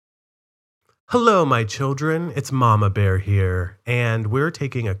Hello, my children. It's Mama Bear here, and we're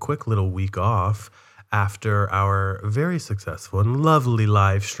taking a quick little week off after our very successful and lovely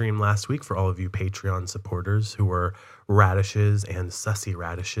live stream last week for all of you Patreon supporters who were radishes and sussy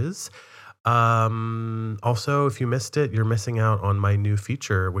radishes. Also, if you missed it, you're missing out on my new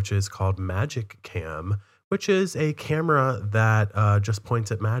feature, which is called Magic Cam, which is a camera that just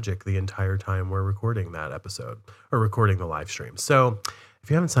points at magic the entire time we're recording that episode or recording the live stream. So if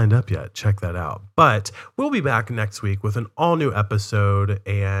you haven't signed up yet, check that out. But we'll be back next week with an all new episode.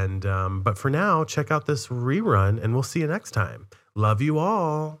 And but for now, check out this rerun and we'll see you next time. Love you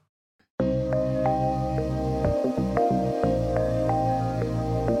all.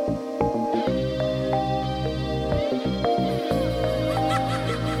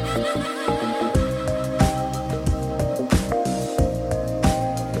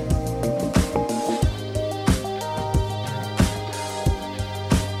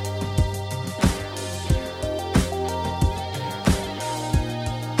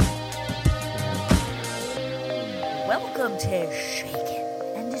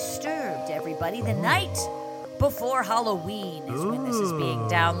 The night before Halloween is when this is being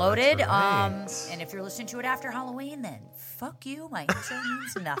downloaded. Right. And if you're listening to it after Halloween, then fuck you. My intro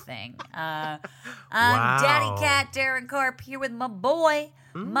means nothing. I'm Daddy Cat Darren Carp here with my boy,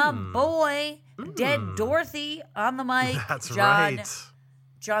 Dead Dorothy on the mic. That's John, right.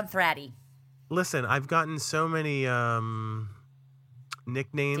 John Thratty. Listen, I've gotten so many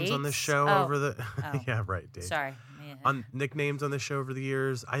nicknames Dates? on the show over the yeah, right, Dave. Sorry. Yeah. On nicknames on the show over the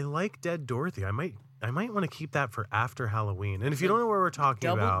years. I like Dead Dorothy. I might want to keep that for after Halloween. And if you don't know what we're talking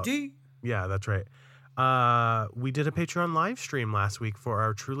about, D. yeah, that's right. We did a Patreon live stream last week for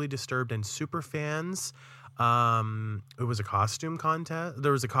our Truly Disturbed and super fans. It was a costume contest.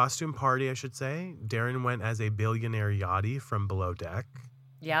 There was a costume party, I should say. Darren went as a billionaire yachty from Below Deck.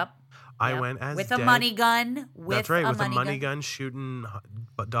 Yep. I went as with a money gun. That's right, with a money gun shooting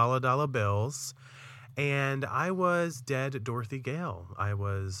dollar bills. And I was Dead Dorothy Gale. I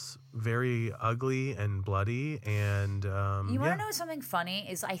was very ugly and bloody, and you want to know something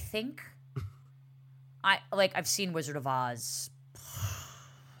funny? Is I think I've seen Wizard of Oz.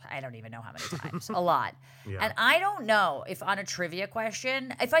 I don't even know how many times. A lot. Yeah. And I don't know if on a trivia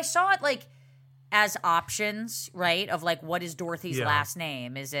question, if I saw it like as options, right? Of like, what is Dorothy's last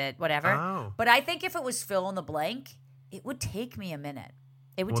name? Is it whatever? Oh. But I think if it was fill in the blank, it would take me a minute.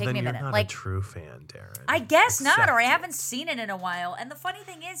 It would take me a minute. You're not a true fan, Darren. I guess not, or I haven't seen it in a while. And the funny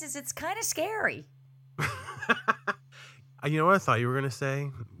thing is it's kind of scary. You know what I thought you were going to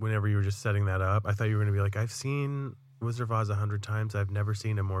say whenever you were just setting that up? I thought you were going to be like, I've seen Wizard of Oz 100 times. I've never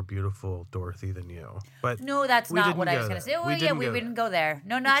seen a more beautiful Dorothy than you. But no, that's not what I was going to say. Oh, we didn't go there.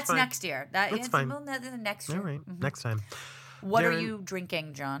 No, that's fine. next year. That's fine. Next year. All right, next time. What Darren, are you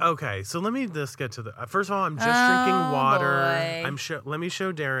drinking, John? Okay, so let me just get to the. First of all, I'm just drinking water. Boy. Let me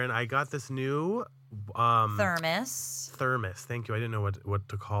show Darren. I got this new thermos. Thank you. I didn't know what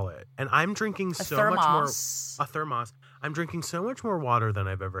to call it, and I'm drinking much more. A thermos. I'm drinking so much more water than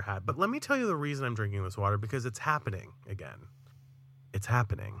I've ever had. But let me tell you the reason I'm drinking this water, because it's happening again. It's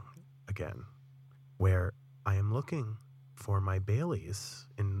happening again, where I am looking for my Baileys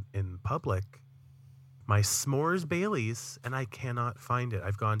in public. My s'mores Baileys, and I cannot find it.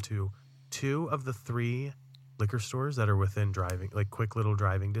 I've gone to 2 of the 3 liquor stores that are within quick little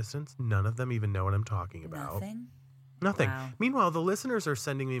driving distance. None of them even know what I'm talking about. Nothing. Wow. Meanwhile, the listeners are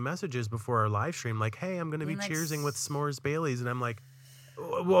sending me messages before our live stream like, hey, I'm going to be cheersing with s'mores Baileys. And I'm like,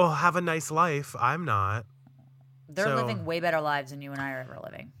 well, have a nice life. I'm not. They're living way better lives than you and I are ever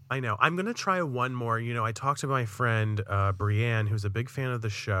living. I know. I'm going to try one more. You know, I talked to my friend, Brienne, who's a big fan of the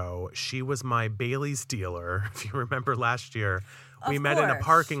show. She was my Bailey's dealer. If you remember last year, we met in a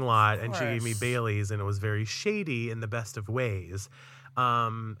parking lot and she gave me Bailey's, and it was very shady in the best of ways.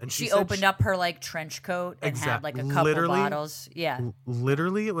 And she opened up her like trench coat and had like a couple bottles. Yeah.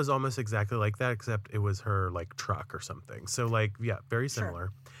 Literally, it was almost exactly like that, except it was her like truck or something. So like, yeah, very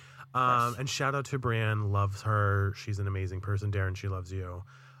similar. Sure. And shout out to Brienne, loves her. She's an amazing person. Darren, she loves you.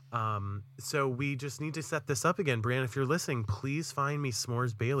 So we just need to set this up again. Brienne, if you're listening, please find me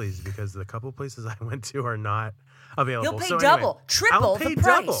s'mores Baileys, because the couple places I went to are not available. You'll pay double, triple the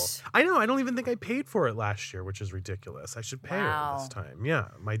price. Double. I know. I don't even think I paid for it last year, which is ridiculous. I should pay her this time. Yeah,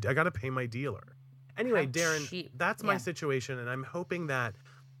 I got to pay my dealer. Anyway, Darren, that's my situation, and I'm hoping that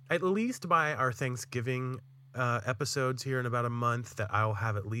at least by our Thanksgiving episodes here in about a month, that I'll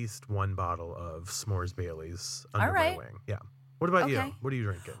have at least 1 bottle of s'mores Baileys under my wing. Yeah. What about you? What are you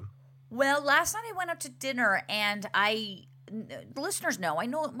drinking? Well, last night I went out to dinner and listeners know, I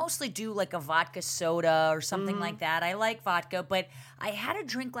know mostly do like a vodka soda or something like that. I like vodka, but I had a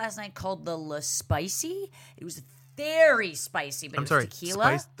drink last night called the La Spicy. It was very spicy, but it was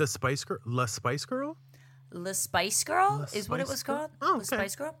tequila. The Spice Girl? La Spice Girl? La Spice Girl is what it was called. Oh, okay. La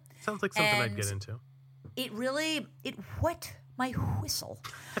Spice Girl. Sounds like something I'd get into. It wet my whistle.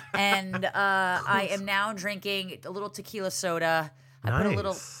 And I am now drinking a little tequila soda. I put a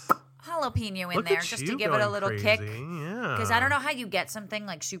little jalapeno in there just to give it a little kick. Yeah. Because I don't know how you get something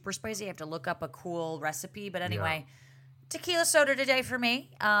like super spicy. You have to look up a cool recipe. But anyway, tequila soda today for me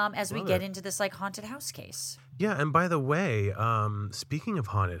as we get into this like haunted house case. Yeah, and by the way, speaking of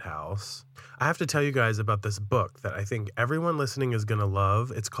haunted house, I have to tell you guys about this book that I think everyone listening is going to love.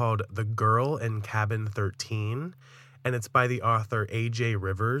 It's called The Girl in Cabin 13, and it's by the author A.J.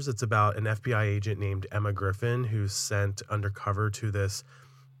 Rivers. It's about an FBI agent named Emma Griffin who's sent undercover to this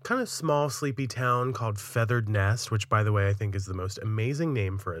kind of small, sleepy town called Feathered Nest, which, by the way, I think is the most amazing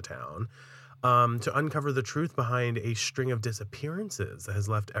name for a town, to uncover the truth behind a string of disappearances that has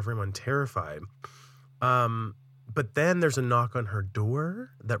left everyone terrified. But then there's a knock on her door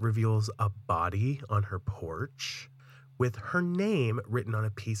that reveals a body on her porch with her name written on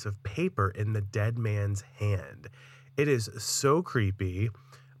a piece of paper in the dead man's hand. It is so creepy,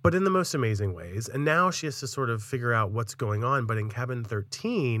 but in the most amazing ways. And now she has to sort of figure out what's going on. But in cabin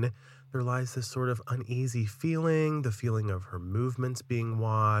 13, there lies this sort of uneasy feeling, the feeling of her movements being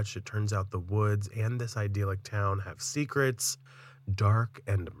watched. It turns out the woods and this idyllic town have secrets, dark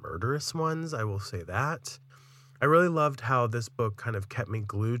and murderous ones, I will say that. I really loved how this book kind of kept me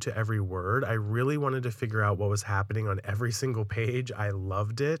glued to every word. I really wanted to figure out what was happening on every single page. I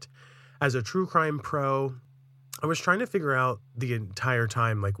loved it. As a true crime pro, I was trying to figure out the entire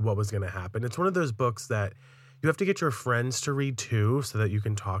time, like, what was going to happen. It's one of those books that you have to get your friends to read too so that you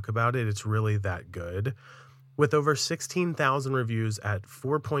can talk about it. It's really that good. With over 16,000 reviews at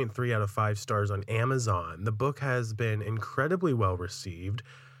 4.3 out of 5 stars on Amazon, the book has been incredibly well received.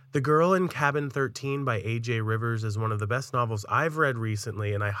 The Girl in Cabin 13 by A.J. Rivers is one of the best novels I've read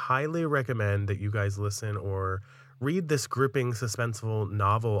recently, and I highly recommend that you guys listen or read this gripping, suspenseful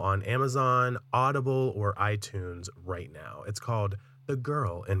novel on Amazon, Audible, or iTunes right now. It's called The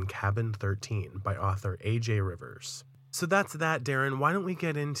Girl in Cabin 13 by author A.J. Rivers. So that's that, Darren. Why don't we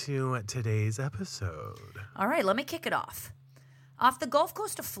get into today's episode? All right, let me kick it off. Off the Gulf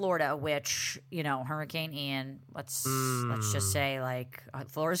Coast of Florida, which, you know, Hurricane Ian, let's just say, like,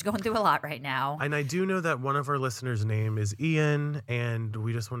 Florida's going through a lot right now. And I do know that one of our listeners' name is Ian, and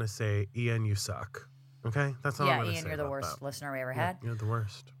we just want to say, Ian, you suck. Okay? That's all I'm going to say. Yeah, Ian, you're the worst listener we ever had. You're the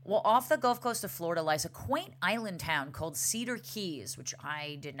worst. Well, off the Gulf Coast of Florida lies a quaint island town called Cedar Keys, which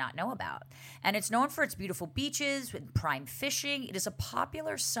I did not know about. And it's known for its beautiful beaches and prime fishing. It is a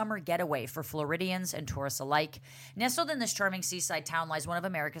popular summer getaway for Floridians and tourists alike. Nestled in this charming seaside town lies one of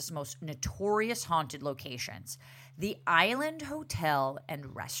America's most notorious haunted locations, the Island Hotel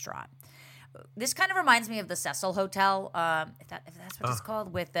and Restaurant. This kind of reminds me of the Cecil Hotel, if that's what it's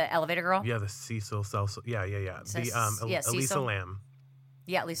called, with the elevator girl. Yeah, the Cecil. Yeah. Elisa Cecil. Lamb.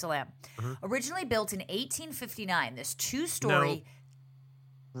 Yeah, Lisa Lamb. Mm-hmm. Originally built in 1859, this two-story...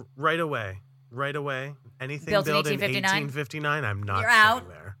 No. Right away. Anything built built in 1859, I'm not staying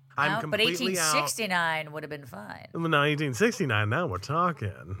there. I'm completely but 1869 would have been fine. Well, no, 1869, now we're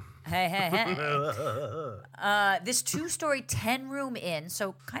talking. Hey. This two-story, 10-room inn,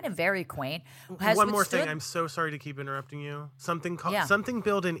 so kind of very quaint. Has One more thing. I'm so sorry to keep interrupting you. Something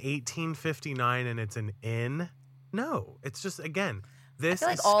built in 1859 and it's an inn? No, it's just, again, this I feel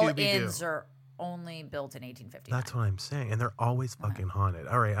like is all Scooby-Doo. inns are only built in 1859. That's what I'm saying. And they're always fucking haunted.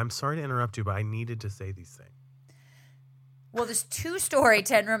 All right, I'm sorry to interrupt you, but I needed to say these things. Well, this two-story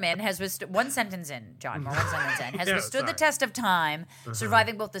 10-room inn has withstood one sentence in, John. More one sentence in has withstood the test of time,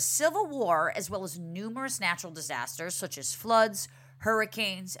 surviving both the Civil War as well as numerous natural disasters such as floods,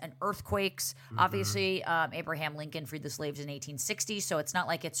 hurricanes, and earthquakes. Obviously, Abraham Lincoln freed the slaves in 1860, so it's not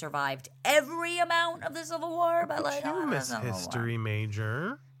like it survived every amount of the Civil War. But like, you miss history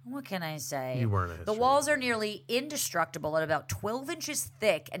major. What can I say? You weren't a history The walls are nearly indestructible at about 12 inches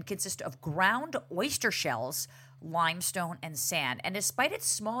thick and consist of ground oyster shells, limestone, and sand. And despite its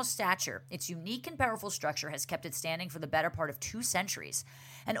small stature, its unique and powerful structure has kept it standing for the better part of 2 centuries.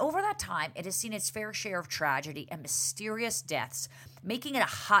 And over that time, it has seen its fair share of tragedy and mysterious deaths, making it a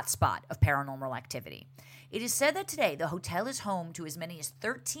hotspot of paranormal activity. It is said that today the hotel is home to as many as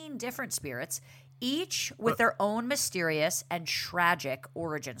 13 different spirits, each with their own mysterious and tragic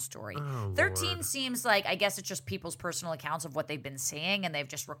origin story. 13 Lord. Seems like, I guess it's just people's personal accounts of what they've been seeing, and they've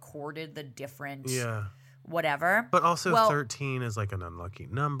just recorded the different... Yeah. Whatever. But also 13 is like an unlucky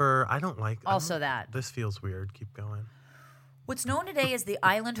number. I don't like that. This feels weird. Keep going. What's known today as the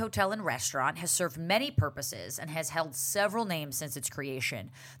Island Hotel and Restaurant has served many purposes and has held several names since its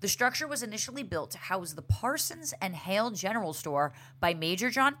creation. The structure was initially built to house the Parsons and Hale General Store by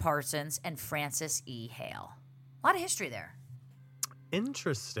Major John Parsons and Francis E. Hale. A lot of history there.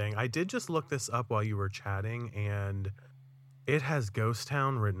 Interesting. I did just look this up while you were chatting, and it has Ghost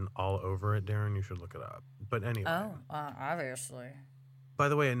Town written all over it, Darren. You should look it up. But anyway. Oh, obviously. By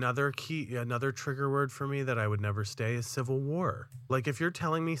the way, another trigger word for me that I would never say is Civil War. Like, if you're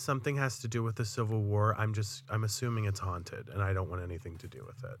telling me something has to do with the Civil War, I'm assuming it's haunted, and I don't want anything to do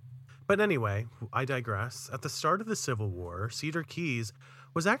with it. But anyway, I digress. At the start of the Civil War, Cedar Keys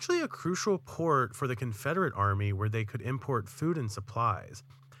was actually a crucial port for the Confederate Army where they could import food and supplies.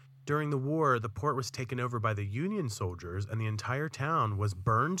 During the war, the port was taken over by the Union soldiers, and the entire town was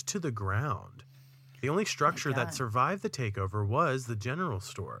burned to the ground. The only structure that survived the takeover was the general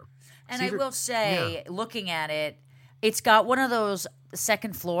store. And I will say, looking at it, it's got one of those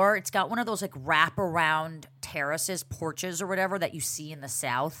second floor. It's got one of those like wraparound terraces, porches or whatever that you see in the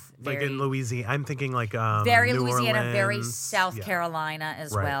South. Like in Louisiana. I'm thinking like very New Louisiana, Orleans. Very South Carolina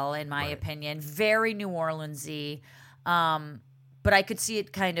as well, in my opinion. Very New Orleans-y. But I could see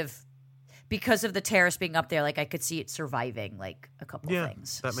it kind of, because of the terrace being up there, like I could see it surviving like a couple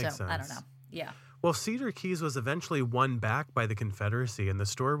things. That makes sense. I don't know. Yeah. Well, Cedar Keys was eventually won back by the Confederacy, and the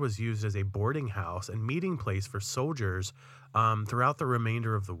store was used as a boarding house and meeting place for soldiers throughout the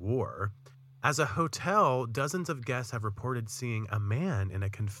remainder of the war. As a hotel, dozens of guests have reported seeing a man in a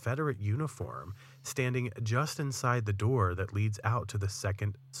Confederate uniform standing just inside the door that leads out to the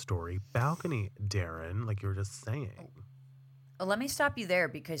second-story balcony, Darren, like you were just saying. Well, let me stop you there,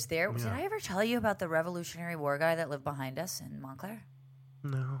 because did I ever tell you about the Revolutionary War guy that lived behind us in Montclair?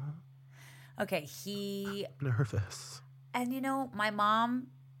 No. Okay, I'm nervous. And my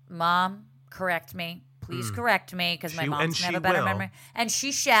mom, correct me. Please correct me, because my mom's gonna have a better memory. And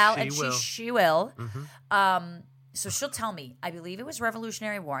she shall, she will. Mm-hmm. So she'll tell me, I believe it was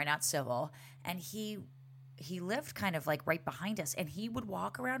Revolutionary War, not Civil, and he lived kind of like right behind us, and he would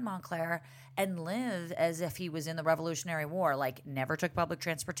walk around Montclair and live as if he was in the Revolutionary War, like never took public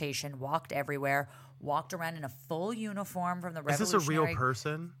transportation, walked everywhere, walked around in a full uniform from the Revolutionary. Is this a real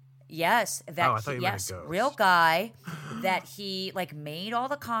person? Yes, real guy that he like made all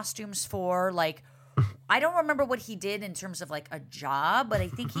the costumes for. Like, I don't remember what he did in terms of like a job, but I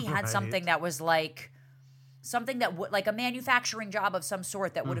think he had something that was like like a manufacturing job of some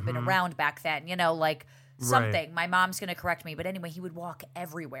sort that would have been around back then. Like something. Right. My mom's gonna correct me, but anyway, he would walk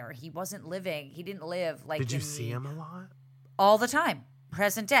everywhere. He didn't live like. Did you see him a lot? All the time,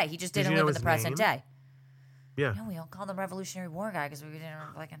 present day. He just didn't live in the present day. Yeah. No, we all called him Revolutionary War guy because we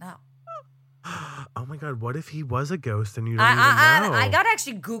didn't fucking know. Oh my God, what if he was a ghost and you don't even know? I got to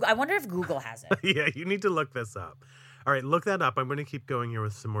actually Google. I wonder if Google has it. Yeah, you need to look this up. All right, look that up. I'm going to keep going here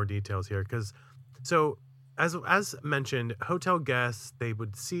with some more details here because, as mentioned, hotel guests, they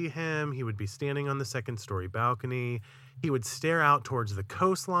would see him. He would be standing on the second-story balcony. He would stare out towards the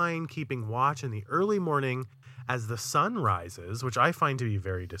coastline, keeping watch in the early morning as the sun rises, which I find to be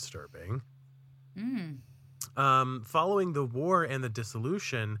very disturbing. Following the war and the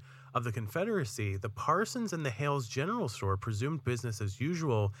dissolution of the Confederacy, the Parsons and the Hales General Store resumed business as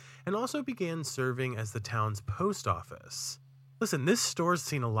usual and also began serving as the town's post office. Listen, this store's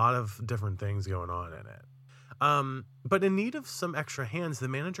seen a lot of different things going on in it. But in need of some extra hands, the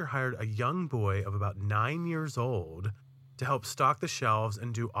manager hired a young boy of about 9 years old to help stock the shelves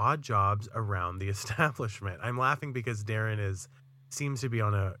and do odd jobs around the establishment. I'm laughing because Darren seems to be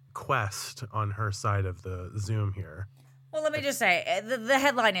on a quest on her side of the Zoom here. Well, let me just say, the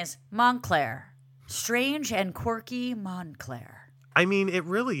headline is Montclair. Strange and quirky Montclair. I mean, it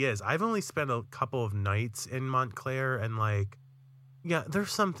really is. I've only spent a couple of nights in Montclair, and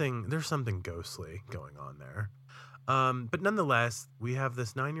there's something ghostly going on there. But nonetheless, we have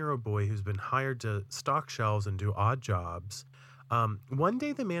this 9-year-old boy who's been hired to stock shelves and do odd jobs. One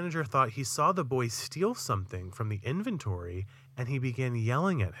day, the manager thought he saw the boy steal something from the inventory, and he began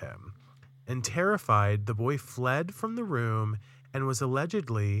yelling at him. And terrified, the boy fled from the room and was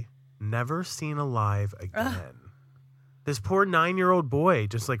allegedly never seen alive again. This poor 9-year-old boy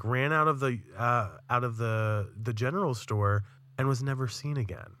just like ran out of the general store and was never seen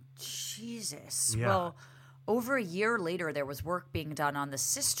again. Jesus. Yeah. Well, over a year later, there was work being done on the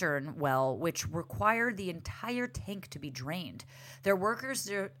cistern well, which required the entire tank to be drained. The workers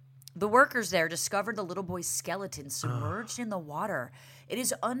there discovered the little boy's skeleton submerged in the water. It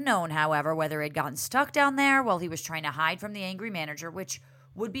is unknown, however, whether it had gotten stuck down there while he was trying to hide from the angry manager, which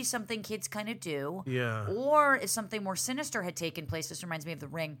would be something kids kind of do. Yeah. Or if something more sinister had taken place. This reminds me of The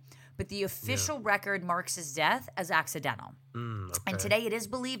Ring. But the official record marks his death as accidental. Okay. And today it is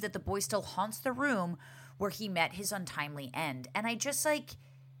believed that the boy still haunts the room where he met his untimely end. And I just like,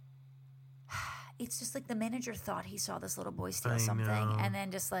 it's just like the manager thought he saw this little boy steal something. And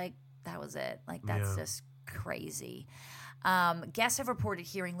then just like, that was it. Like, that's just crazy. Guests have reported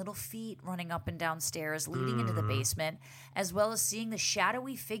hearing little feet running up and down stairs leading into the basement, as well as seeing the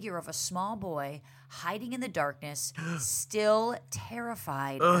shadowy figure of a small boy hiding in the darkness, still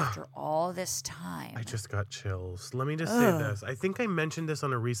terrified after all this time. I just got chills. Let me just say this. I think I mentioned this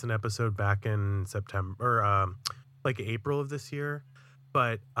on a recent episode back in September, or like April of this year.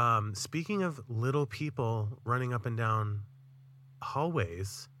 But speaking of little people running up and down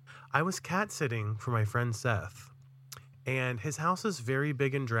hallways, I was cat sitting for my friend Seth. And his house is very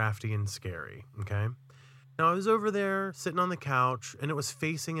big and drafty and scary, okay? Now, I was over there sitting on the couch, and it was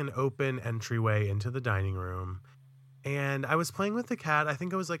facing an open entryway into the dining room. And I was playing with the cat. I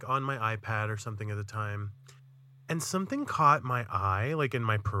think I was, like, on my iPad or something at the time. And something caught my eye, like, in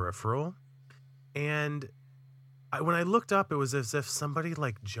my peripheral. And when I looked up, it was as if somebody,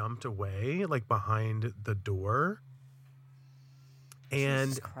 like, jumped away, like, behind the door.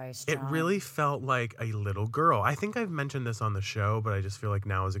 And it really felt like a little girl. I think I've mentioned this on the show, but I just feel like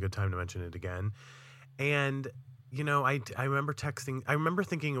now is a good time to mention it again. And, you know, I remember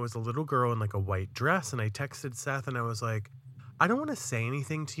thinking it was a little girl in like a white dress. And I texted Seth and I was like, I don't want to say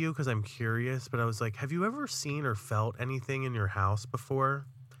anything to you because I'm curious, but I was like, have you ever seen or felt anything in your house before?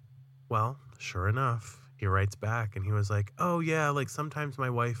 Well, sure enough, he writes back and he was like, oh yeah, like sometimes my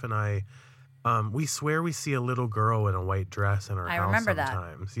wife and I, we swear we see a little girl in a white dress in our house sometimes. I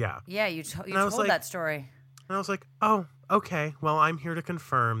remember that. Yeah. Yeah, you told that story. And I was like, oh, okay. Well, I'm here to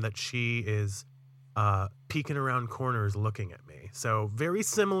confirm that she is peeking around corners looking at me. So very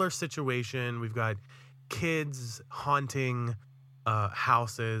similar situation. We've got kids haunting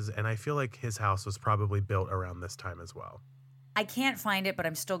houses, and I feel like his house was probably built around this time as well. I can't find it, but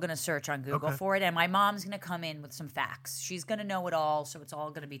I'm still going to search on Google for it. And my mom's going to come in with some facts. She's going to know it all, so it's all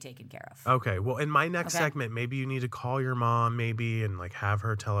going to be taken care of. Okay. Well, in my next segment, maybe you need to call your mom, and like have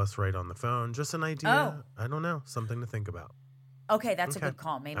her tell us right on the phone. Just an idea. Oh. I don't know. Something to think about. Okay, that's a good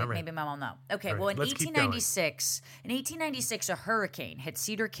call. Maybe my mom will know. Okay. Well, in 1896, a hurricane hit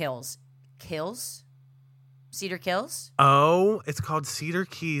Cedar Kills. Cedar Kills? Oh, it's called Cedar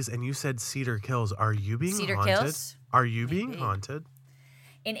Keys, and you said Cedar Kills. Are you being Cedar haunted? Kills? Are you being haunted?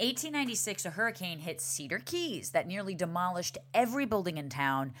 In 1896, a hurricane hit Cedar Keys that nearly demolished every building in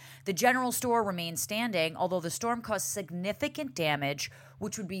town. The general store remained standing, although the storm caused significant damage,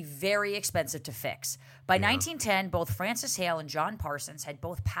 which would be very expensive to fix. By 1910, both Francis Hale and John Parsons had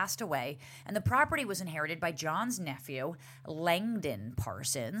both passed away, and the property was inherited by John's nephew, Langdon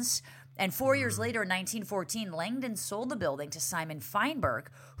Parsons. And 4 years later, in 1914, Langdon sold the building to Simon Feinberg,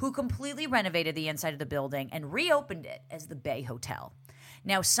 who completely renovated the inside of the building and reopened it as the Bay Hotel.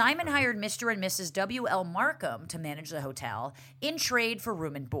 Now, Simon hired Mr. and Mrs. W.L. Markham to manage the hotel in trade for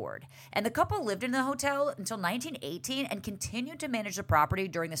room and board. And the couple lived in the hotel until 1918 and continued to manage the property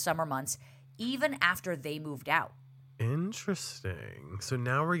during the summer months, even after they moved out. Interesting. So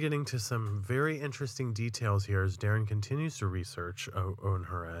now we're getting to some very interesting details here as Darren continues to research on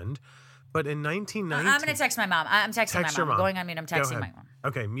her end. But in 1919... I'm going to text my mom. I'm texting my mom. I'm going on mute. I'm texting my mom.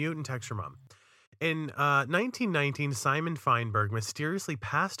 Okay, mute and text your mom. In 1919, Simon Feinberg mysteriously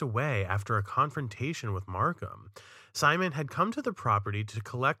passed away after a confrontation with Markham. Simon had come to the property to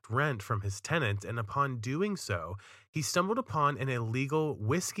collect rent from his tenants, and upon doing so, he stumbled upon an illegal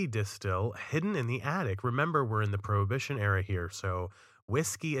whiskey distill hidden in the attic. Remember, we're in the Prohibition era here, so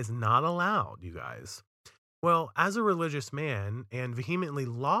whiskey is not allowed, you guys. Well, as a religious man and vehemently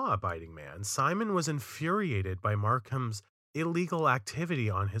law-abiding man, Simon was infuriated by Markham's illegal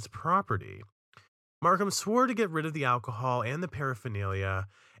activity on his property. Markham swore to get rid of the alcohol and the paraphernalia,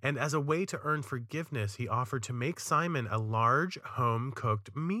 and as a way to earn forgiveness, he offered to make Simon a large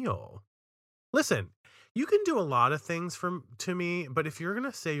home-cooked meal. Listen, you can do a lot of things to me, but if you're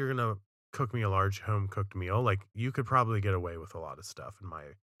going to say you're going to cook me a large home-cooked meal, like, you could probably get away with a lot of stuff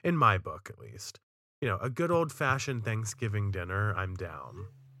in my book, at least. You know, a good old-fashioned Thanksgiving dinner, I'm down.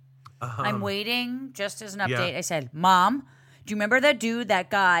 I'm waiting, just as an update. I said, Mom, do you remember that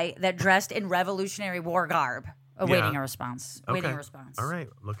guy that dressed in Revolutionary War garb? Awaiting a response. Okay. Awaiting a response. All right.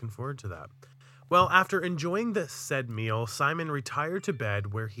 Looking forward to that. Well, after enjoying the said meal, Simon retired to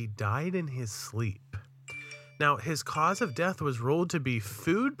bed where he died in his sleep. Now, his cause of death was ruled to be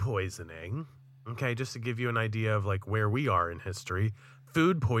food poisoning. Okay, just to give you an idea of like where we are in history.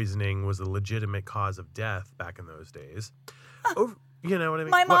 Food poisoning was a legitimate cause of death back in those days. You know what I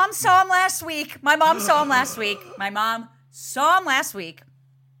mean? My mom saw him last week. My mom saw him last week.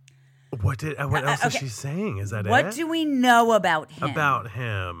 What else is she saying? Is that what do we know about him? About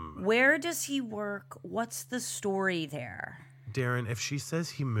him. Where does he work? What's the story there? Darren, if she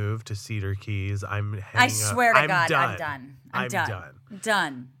says he moved to Cedar Keys, I swear to God, I'm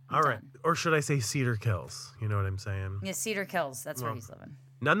done. All right. Or should I say Cedar Kills? You know what I'm saying? Yeah, Cedar Kills. That's where he's living.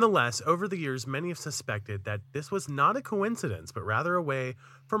 Nonetheless, over the years, many have suspected that this was not a coincidence, but rather a way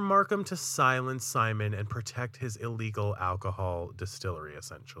for Markham to silence Simon and protect his illegal alcohol distillery,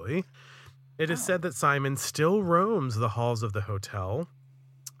 essentially. It is said that Simon still roams the halls of the hotel.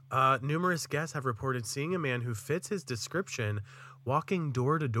 Numerous guests have reported seeing a man who fits his description walking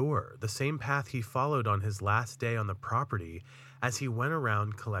door to door, the same path he followed on his last day on the property as he went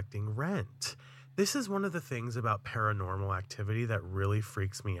around collecting rent. This is one of the things about paranormal activity that really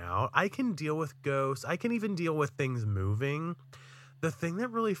freaks me out. I can deal with ghosts. I can even deal with things moving. The thing that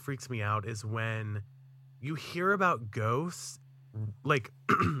really freaks me out is when you hear about ghosts like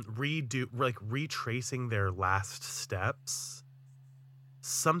retracing their last steps.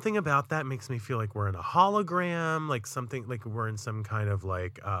 Something about that makes me feel like we're in a hologram, like something like we're in some kind of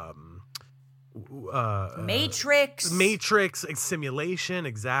like Matrix like simulation,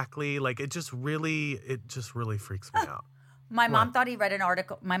 exactly. Like it just really freaks me out. My mom thought she read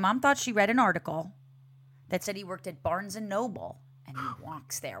an article that said he worked at Barnes and Noble and he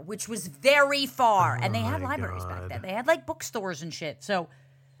walks there, which was very far. And they had libraries back then. They had like bookstores and shit. So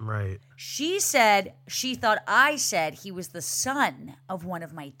right. She said she thought I said he was the son of one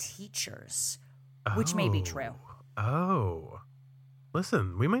of my teachers, which may be true. Oh.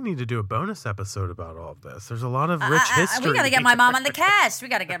 Listen, we might need to do a bonus episode about all of this. There's a lot of rich history. We got to get my mom on the cast.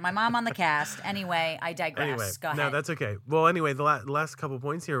 Anyway, I digress. Anyway, Go ahead. No, that's okay. Well, anyway, the last couple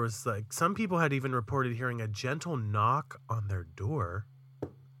points here was like some people had even reported hearing a gentle knock on their door.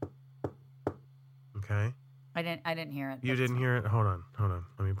 Okay. I didn't hear it. You didn't hear it? Hold on.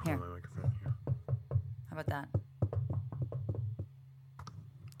 Let me put on my microphone here. How about that?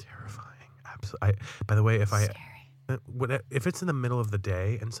 Terrifying. Absolutely. By the way, if it's in the middle of the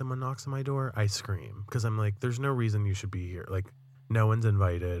day and someone knocks on my door, I scream because I'm like, there's no reason you should be here. Like, no one's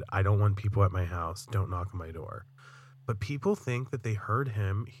invited. I don't want people at my house. Don't knock on my door. But people think that they heard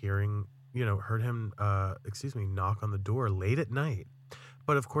him knock on the door late at night.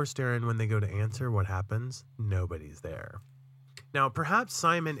 But of course, Darren, when they go to answer, what happens? Nobody's there. Now, perhaps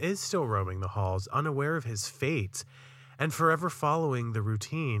Simon is still roaming the halls, unaware of his fate, and forever following the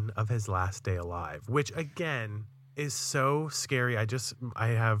routine of his last day alive, which again is so scary. I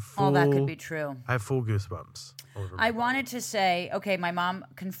have full... Oh, that could be true. I have full goosebumps. I wanted to say, okay, my mom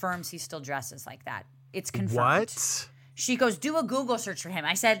confirms he still dresses like that. It's confirmed. What? She goes, do a Google search for him.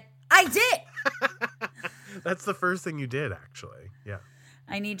 I said, I did. That's the first thing you did, actually. Yeah.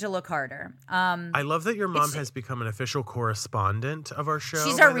 I need to look harder. I love that your mom has become an official correspondent of our show.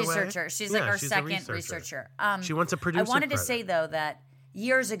 She's our researcher. She's like our second researcher. She wants a producer. I wanted to say, though, that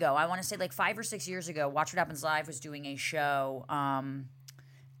years ago, I want to say like 5 or 6 years ago, Watch What Happens Live was doing a show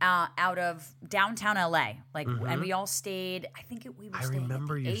out of downtown LA. Like, and we all stayed, we were staying at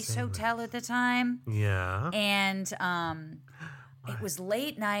the Ace Hotel at the time. Yeah. And it was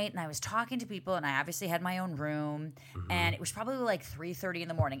late night, and I was talking to people, and I obviously had my own room, and it was probably like 3:30 in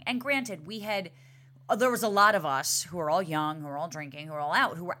the morning. And granted, there was a lot of us who were all young, who were all drinking, who were all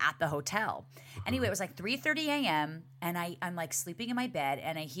out, who were at the hotel. Anyway, it was like 3:30 a.m., and I'm like sleeping in my bed,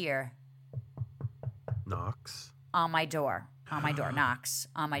 and I hear knocks on my door, knocks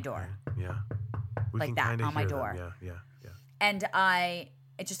on my door. Okay. Yeah. Like that, on my door. Yeah. And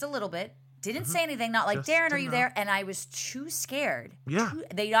just a little bit, didn't say anything, not like, just Darren, are you there? And I was too scared. Yeah.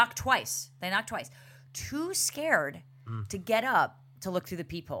 They knocked twice. Too scared to get up to look through the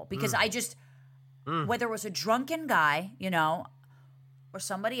peephole because I just, whether it was a drunken guy, or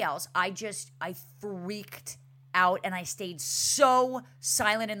somebody else, I freaked out and I stayed so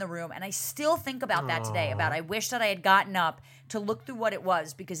silent in the room. And I still think about that today, I wish that I had gotten up to look through what it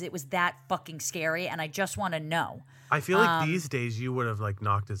was because it was that fucking scary and I just want to know. I feel like these days you would have like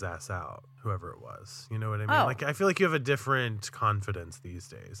knocked his ass out, whoever it was. You know what I mean? Like I feel like you have a different confidence these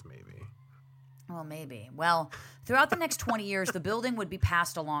days, maybe. Well, maybe. Well, throughout the next 20 years, the building would be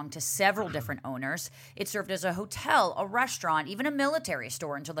passed along to several different owners. It served as a hotel, a restaurant, even a military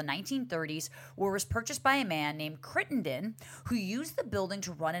store until the 1930s, where it was purchased by a man named Crittenden, who used the building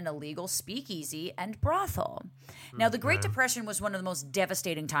to run an illegal speakeasy and brothel. Now, the Great Depression was one of the most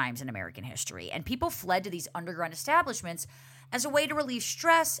devastating times in American history, and people fled to these underground establishments as a way to relieve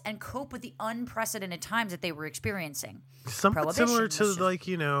stress and cope with the unprecedented times that they were experiencing. Somewhat similar to I was going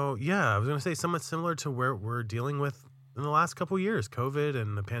to say somewhat similar to where we're dealing with in the last couple of years. COVID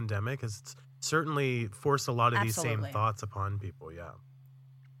and the pandemic has certainly forced a lot of these same thoughts upon people. Yeah.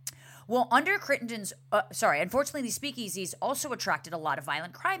 Well, unfortunately, these speakeasies also attracted a lot of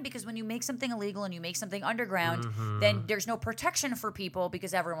violent crime because when you make something illegal and you make something underground, then there's no protection for people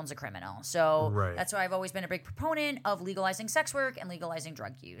because everyone's a criminal. So that's why I've always been a big proponent of legalizing sex work and legalizing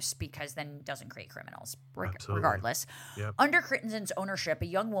drug use because then it doesn't create criminals, regardless. Yep. Under Crittenden's ownership, a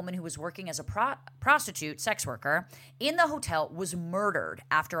young woman who was working as a prostitute, sex worker, in the hotel was murdered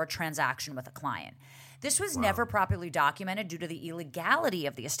after a transaction with a client. This was never properly documented due to the illegality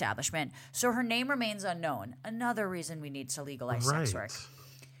of the establishment, so her name remains unknown. Another reason we need to legalize sex work.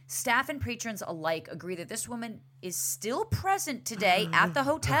 Staff and patrons alike agree that this woman is still present today at the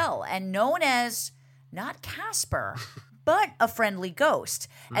hotel and known as not Casper, but a friendly ghost.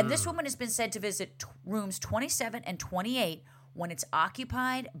 And this woman has been said to visit rooms 27 and 28 when it's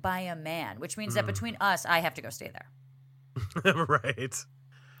occupied by a man, which means that between us, I have to go stay there.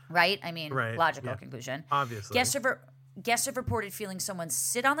 Right? I mean, logical conclusion. Obviously. Guests have reported feeling someone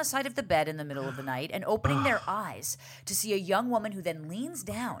sit on the side of the bed in the middle of the night and opening their eyes to see a young woman who then leans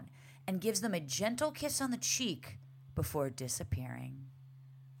down and gives them a gentle kiss on the cheek before disappearing.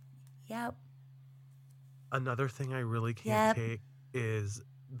 Yep. Another thing I really can't take is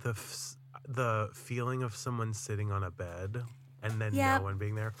the feeling of someone sitting on a bed and then no one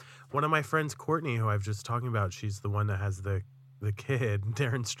being there. One of my friends, Courtney, who I was just talking about, she's the one that has the kid.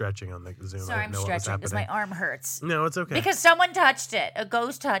 Darren's stretching on the Zoom. Sorry, I'm stretching because my arm hurts. No, it's okay. Because someone touched it. A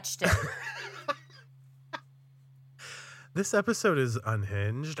ghost touched it. This episode is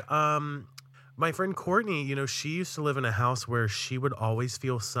unhinged. My friend Courtney, she used to live in a house where she would always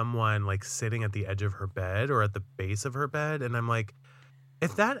feel someone like sitting at the edge of her bed or at the base of her bed. And I'm like,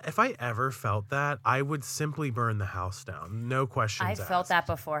 if I ever felt that, I would simply burn the house down. No questions asked. I felt that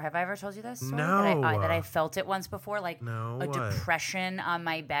before. Have I ever told you this story? No. That I felt it once before, like a depression on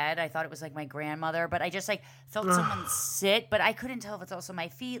my bed. I thought it was like my grandmother, but I just like felt someone sit, but I couldn't tell if it's also my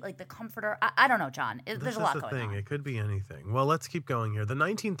feet, like the comforter. I don't know, John. There's a lot going on. It could be anything. Well, let's keep going here. The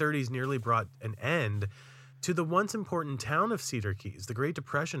 1930s nearly brought an end to the once important town of Cedar Keys. The Great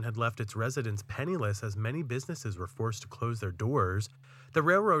Depression had left its residents penniless as many businesses were forced to close their doors. The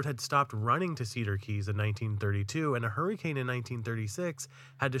railroad had stopped running to Cedar Keys in 1932, and a hurricane in 1936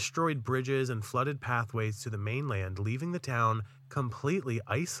 had destroyed bridges and flooded pathways to the mainland, leaving the town completely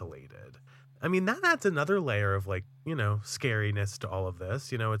isolated. I mean, that adds another layer of scariness to all of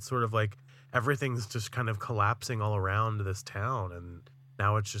this. It's sort of like everything's just kind of collapsing all around this town, and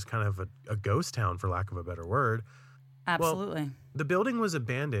now it's just kind of a ghost town, for lack of a better word. Absolutely. Well, the building was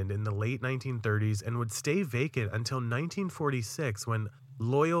abandoned in the late 1930s and would stay vacant until 1946 when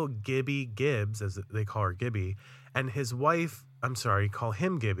loyal Gibby Gibbs, as they call her Gibby, and his wife, call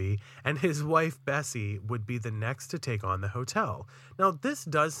him Gibby, and his wife Bessie would be the next to take on the hotel. Now, this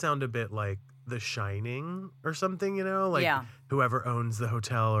does sound a bit like The Shining or something, whoever owns the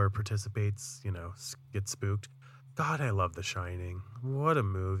hotel or participates, gets spooked. God, I love The Shining. What a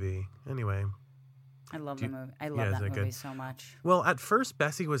movie. Anyway. I love the movie. I love that movie so much. Well, at first,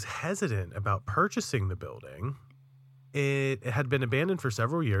 Bessie was hesitant about purchasing the building. It had been abandoned for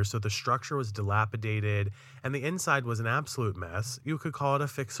several years, so the structure was dilapidated, and the inside was an absolute mess. You could call it a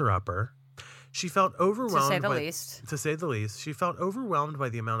fixer-upper. She felt overwhelmed. To say the least. She felt overwhelmed by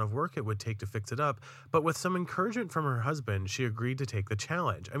the amount of work it would take to fix it up, but with some encouragement from her husband, she agreed to take the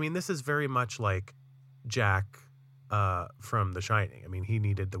challenge. I mean, this is very much like Jack from The Shining. I mean, he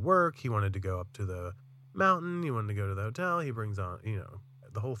needed the work. He wanted to go up to the mountain. He wanted to go to the hotel. He brings on,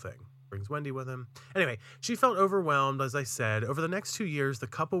 the whole thing. Brings Wendy with him. Anyway, she felt overwhelmed, as I said. Over the next 2 years, the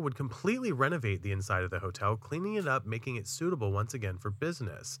couple would completely renovate the inside of the hotel, cleaning it up, making it suitable once again for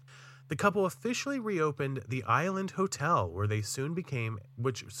business. The couple officially reopened the Island Hotel, which soon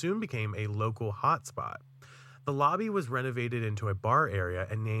became a local hotspot. The lobby was renovated into a bar area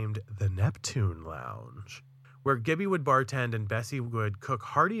and named the Neptune Lounge, where Gibby would bartend and Bessie would cook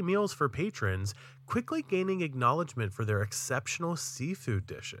hearty meals for patrons, quickly gaining acknowledgement for their exceptional seafood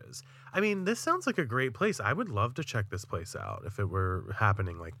dishes. I mean, this sounds like a great place. I would love to check this place out if it were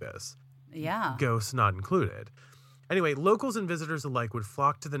happening like this. Yeah. Ghosts not included. Anyway, locals and visitors alike would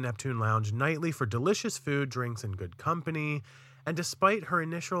flock to the Neptune Lounge nightly for delicious food, drinks, and good company. And despite her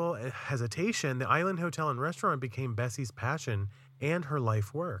initial hesitation, the Island Hotel and Restaurant became Bessie's passion and her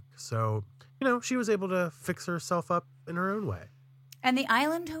life work. So, she was able to fix herself up in her own way. And the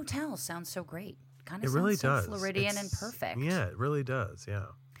Island Hotel sounds so great. Kind of sounds so Floridian and perfect. Yeah, it really does, yeah.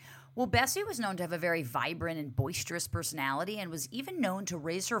 Well, Bessie was known to have a very vibrant and boisterous personality and was even known to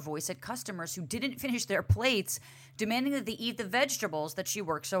raise her voice at customers who didn't finish their plates, demanding that they eat the vegetables that she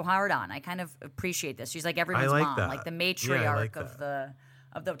worked so hard on. I kind of appreciate this. She's like everyone's mom, that. like the matriarch of the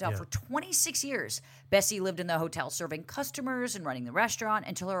hotel. For 26 years, Bessie lived in the hotel serving customers and running the restaurant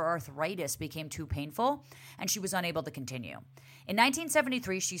until her arthritis became too painful and she was unable to continue. In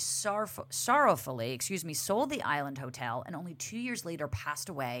 1973, she sorrowfully sold the Island Hotel and only 2 years later passed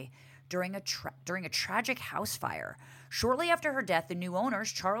away during a tragic house fire. Shortly after her death, the new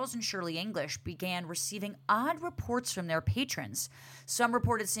owners, Charles and Shirley English, began receiving odd reports from their patrons. Some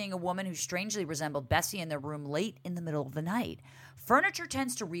reported seeing a woman who strangely resembled Bessie in their room late in the middle of the night. Furniture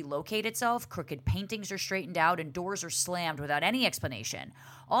tends to relocate itself, crooked paintings are straightened out, and doors are slammed without any explanation.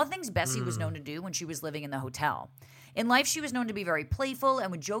 All things Bessie was known to do when she was living in the hotel. In life, she was known to be very playful and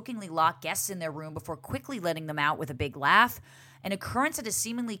would jokingly lock guests in their room before quickly letting them out with a big laugh, an occurrence that has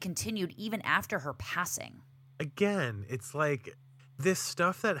seemingly continued even after her passing. Again, it's like this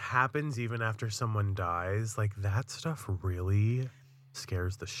stuff that happens even after someone dies, like that stuff really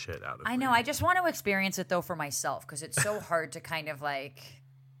scares the shit out of me. I know. I just want to experience it, though, for myself because it's so hard to kind of like,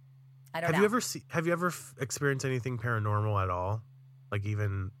 I don't know. Have you ever experienced anything paranormal at all? Like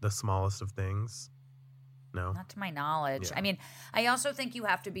even the smallest of things? No? Not to my knowledge. Yeah. I mean, I also think you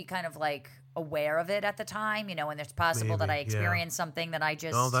have to be kind of like aware of it at the time, and it's possible that I experience something that I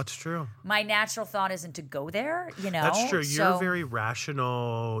just... Oh, that's true. My natural thought isn't to go there, That's true. You're very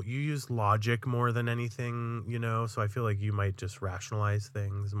rational. You use logic more than anything, so I feel like you might just rationalize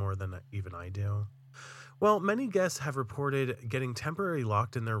things more than even I do. Well, many guests have reported getting temporarily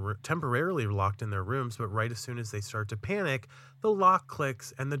locked in their rooms, but right as soon as they start to panic, the lock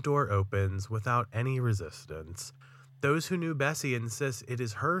clicks and the door opens without any resistance. Those who knew Bessie insist it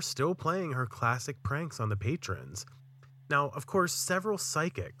is her still playing her classic pranks on the patrons. Now, of course, several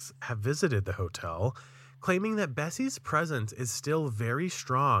psychics have visited the hotel, claiming that Bessie's presence is still very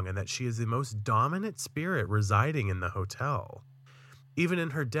strong and that she is the most dominant spirit residing in the hotel. Even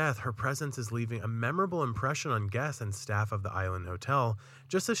in her death, her presence is leaving a memorable impression on guests and staff of the Island Hotel,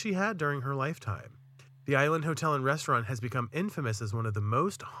 just as she had during her lifetime. The Island Hotel and Restaurant has become infamous as one of the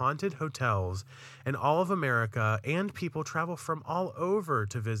most haunted hotels in all of America, and people travel from all over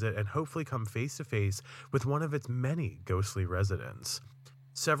to visit and hopefully come face to face with one of its many ghostly residents.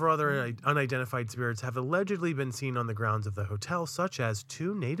 Several other unidentified spirits have allegedly been seen on the grounds of the hotel, such as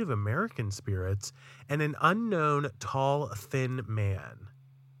 2 Native American spirits and an unknown tall, thin man.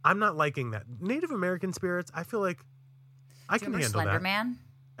 I'm not liking that. Native American spirits, I feel like I can handle Slender that. Man?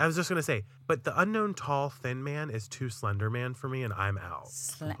 I was just going to say, but the unknown tall, thin man is too Slender Man for me, and I'm out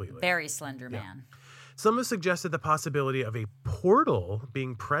completely. Very Slender Man. Some have suggested the possibility of a portal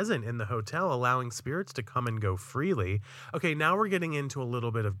being present in the hotel, allowing spirits to come and go freely. Okay, now we're getting into a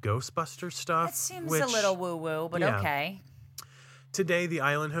little bit of Ghostbuster stuff. That seems a little woo-woo, but okay. Today, the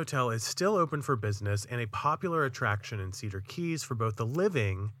Island Hotel is still open for business and a popular attraction in Cedar Keys for both the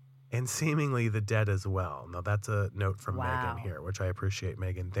living and seemingly the dead as well. Now, that's a note from Megan here, which I appreciate,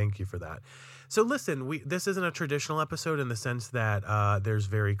 Megan. Thank you for that. So listen, this isn't a traditional episode in the sense that there's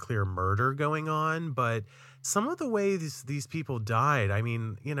very clear murder going on, but some of the ways these people died, I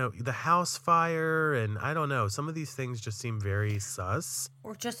mean, the house fire, and I don't know, some of these things just seem very sus.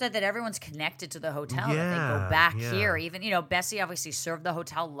 Or just that everyone's connected to the hotel, that they go back here. Even, Bessie obviously served the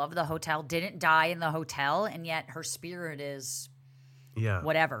hotel, loved the hotel, didn't die in the hotel, and yet her spirit is...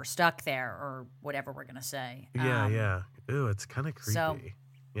 whatever, stuck there, or whatever we're going to say. Yeah. Ooh, it's kind of creepy. So,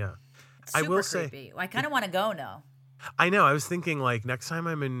 yeah. I will creepy. I kind of want to go now. I know. I was thinking, like, next time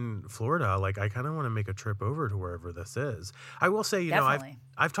I'm in Florida, like, I kind of want to make a trip over to wherever this is. I will say,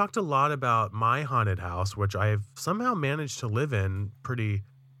 I've talked a lot about my haunted house, which I've somehow managed to live in pretty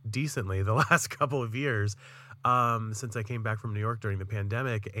decently the last couple of years, since I came back from New York during the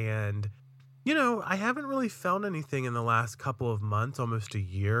pandemic. And I haven't really felt anything in the last couple of months, almost a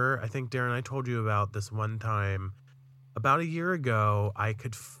year. I think, Darren, I told you about this one time about a year ago.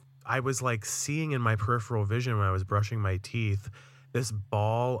 I was like seeing in my peripheral vision when I was brushing my teeth, this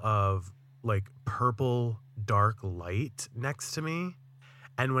ball of like purple dark light next to me.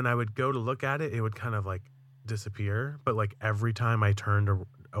 And when I would go to look at it, it would kind of like disappear. But like every time I turned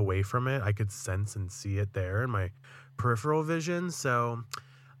away from it, I could sense and see it there in my peripheral vision. So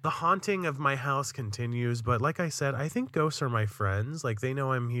the haunting of my house continues, but like I said, I think ghosts are my friends. Like, they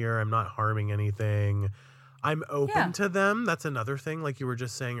know I'm here. I'm not harming anything. I'm open to them. That's another thing, like you were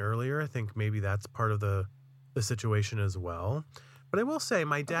just saying earlier. I think maybe that's part of the situation as well. But I will say,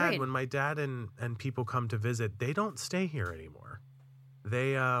 my dad, when my dad and people come to visit, they don't stay here anymore.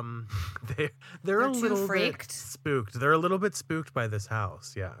 They're a little bit spooked. They're a little bit spooked by this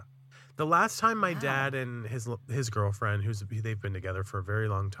house. Yeah. The last time my dad and his girlfriend, they've been together for a very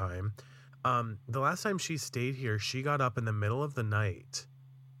long time, the last time she stayed here, she got up in the middle of the night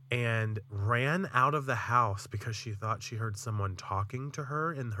and ran out of the house because she thought she heard someone talking to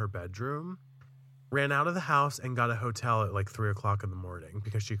her in her bedroom. Ran out of the house and got a hotel at like 3:00 in the morning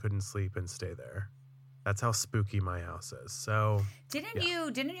because she couldn't sleep and stay there. That's how spooky my house is. So didn't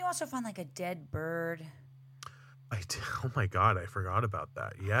you also find like a dead bird? Oh my God, I forgot about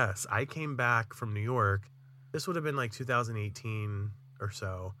that. Yes, I came back from New York. This would have been like 2018 or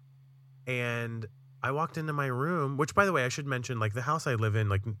so. And I walked into my room, which, by the way, I should mention, like, the house I live in,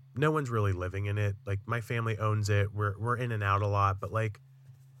 like, no one's really living in it. Like, my family owns it. We're in and out a lot, but, like,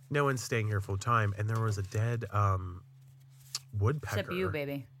 no one's staying here full time. And there was a dead woodpecker. Except you,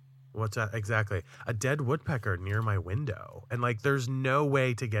 baby. What's that? Exactly. A dead woodpecker near my window. And, like, there's no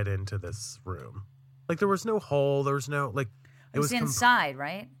way to get into this room. Like, there was no hole. There was no, like... It was inside,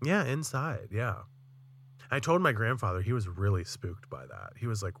 right? Yeah, inside. Yeah. I told my grandfather. He was really spooked by that. He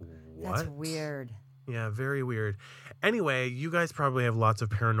was like, what? That's weird. Yeah, very weird. Anyway, you guys probably have lots of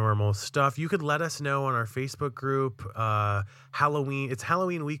paranormal stuff. You could let us know on our Facebook group. Halloween. It's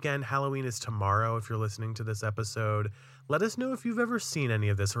Halloween weekend. Halloween is tomorrow if you're listening to this episode. Let us know if you've ever seen any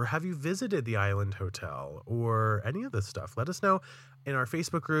of this, or have you visited the Island Hotel or any of this stuff. Let us know in our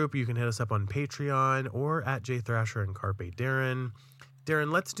Facebook group. You can hit us up on Patreon or at Jay Thrasher and Carpe Darren.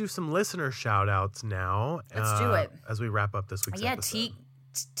 Darren, let's do some listener shout outs now. Let's do it. As we wrap up this week's episode.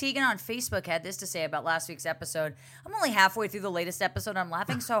 Tegan on Facebook had this to say about last week's episode. I'm only halfway through the latest episode. I'm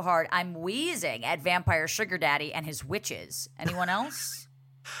laughing so hard, I'm wheezing at Vampire Sugar Daddy and his witches. Anyone else?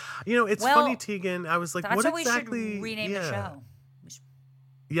 You know, it's funny, Tegan. I was like, what exactly? That's how we should rename the show.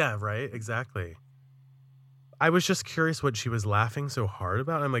 Yeah, right. Exactly. I was just curious what she was laughing so hard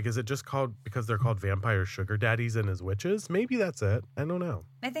about. I'm like, is it just called because they're called Vampire Sugar Daddies and his witches? Maybe that's it. I don't know.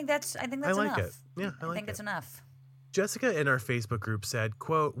 I think that's I enough. like it. Yeah, I think it's enough. Jessica in our Facebook group said,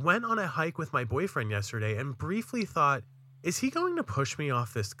 quote, went on a hike with my boyfriend yesterday and briefly thought, is he going to push me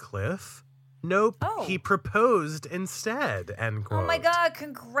off this cliff? Nope, he proposed instead, end quote. Oh my God,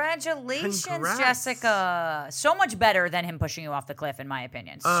 congratulations, Jessica. So much better than him pushing you off the cliff, in my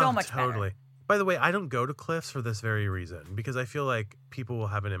opinion. So much totally. better. By the way, I don't go to cliffs for this very reason, because I feel like people will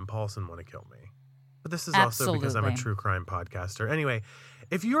have an impulse and want to kill me. But this is also because I'm a true crime podcaster. Anyway,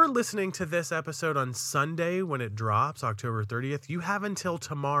 if you're listening to this episode on Sunday when it drops, October 30th, you have until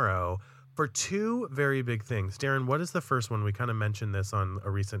tomorrow for two very big things. Darren, what is the first one? We kind of mentioned this on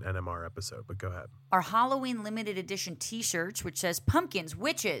a recent NMR episode, but go ahead. Our Halloween limited edition t-shirts, which says pumpkins,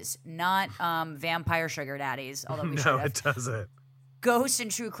 witches, not vampire sugar daddies. Although we no, it doesn't. Ghosts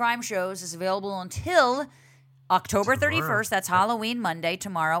and True Crime Shows is available until October 31st. That's Halloween Monday,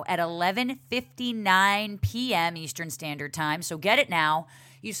 tomorrow at 11:59 p.m. Eastern Standard Time. So get it now.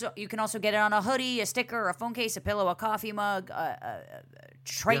 You can also get it on a hoodie, a sticker, a phone case, a pillow, a coffee mug, a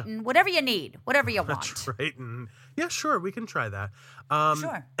Triton, whatever you need, whatever you want. Triton. Yeah, sure. We can try that.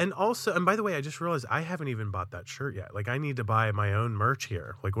 Sure. And also, and by the way, I just realized I haven't even bought that shirt yet. Like, I need to buy my own merch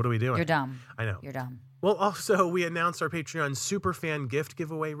here. Like, what are we doing? You're dumb. I know. You're dumb. Well, also, we announced our Patreon Superfan gift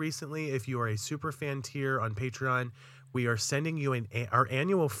giveaway recently. If you are a Superfan tier on Patreon, we are sending you our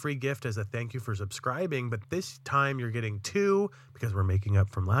annual free gift as a thank you for subscribing. But this time you're getting two because we're making up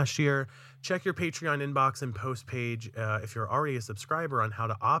from last year. Check your Patreon inbox and post page if you're already a subscriber on how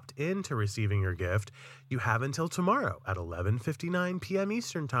to opt in to receiving your gift. You have until tomorrow at 11:59 p.m.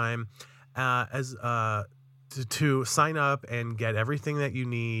 Eastern Time to sign up and get everything that you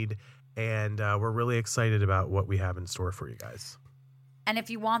need. And we're really excited about what we have in store for you guys. And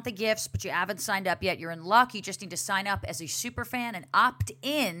if you want the gifts, but you haven't signed up yet, you're in luck. You just need to sign up as a super fan and opt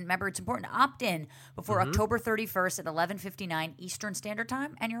in. Remember, it's important to opt in before October 31st at 11:59 Eastern Standard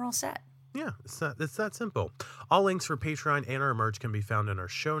Time, and you're all set. Yeah, it's that simple. All links for Patreon and our merch can be found in our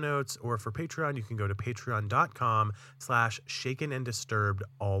show notes, or for Patreon, you can go to patreon.com/shakenanddisturbed,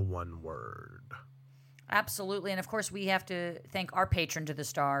 all one word. Absolutely. And of course, we have to thank our patron to the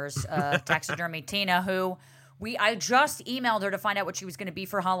stars, Taxidermy Tina, who I just emailed her to find out what she was going to be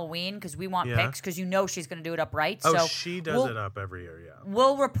for Halloween because we want pics because you know she's going to do it upright. Oh, so she does it up every year, yeah.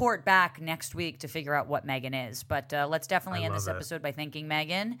 We'll report back next week to figure out what Megan is. But let's definitely end this episode by thanking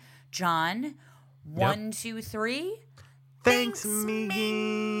Megan. John, 1, 2, 3. Thanks,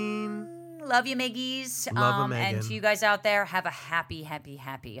 Megan. Love you, Miggies. Love Megan. And to you guys out there, have a happy, happy,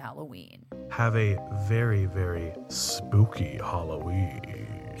 happy Halloween. Have a very, very spooky Halloween.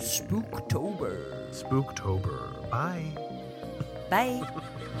 Spooktober. Spooktober. Bye. Bye.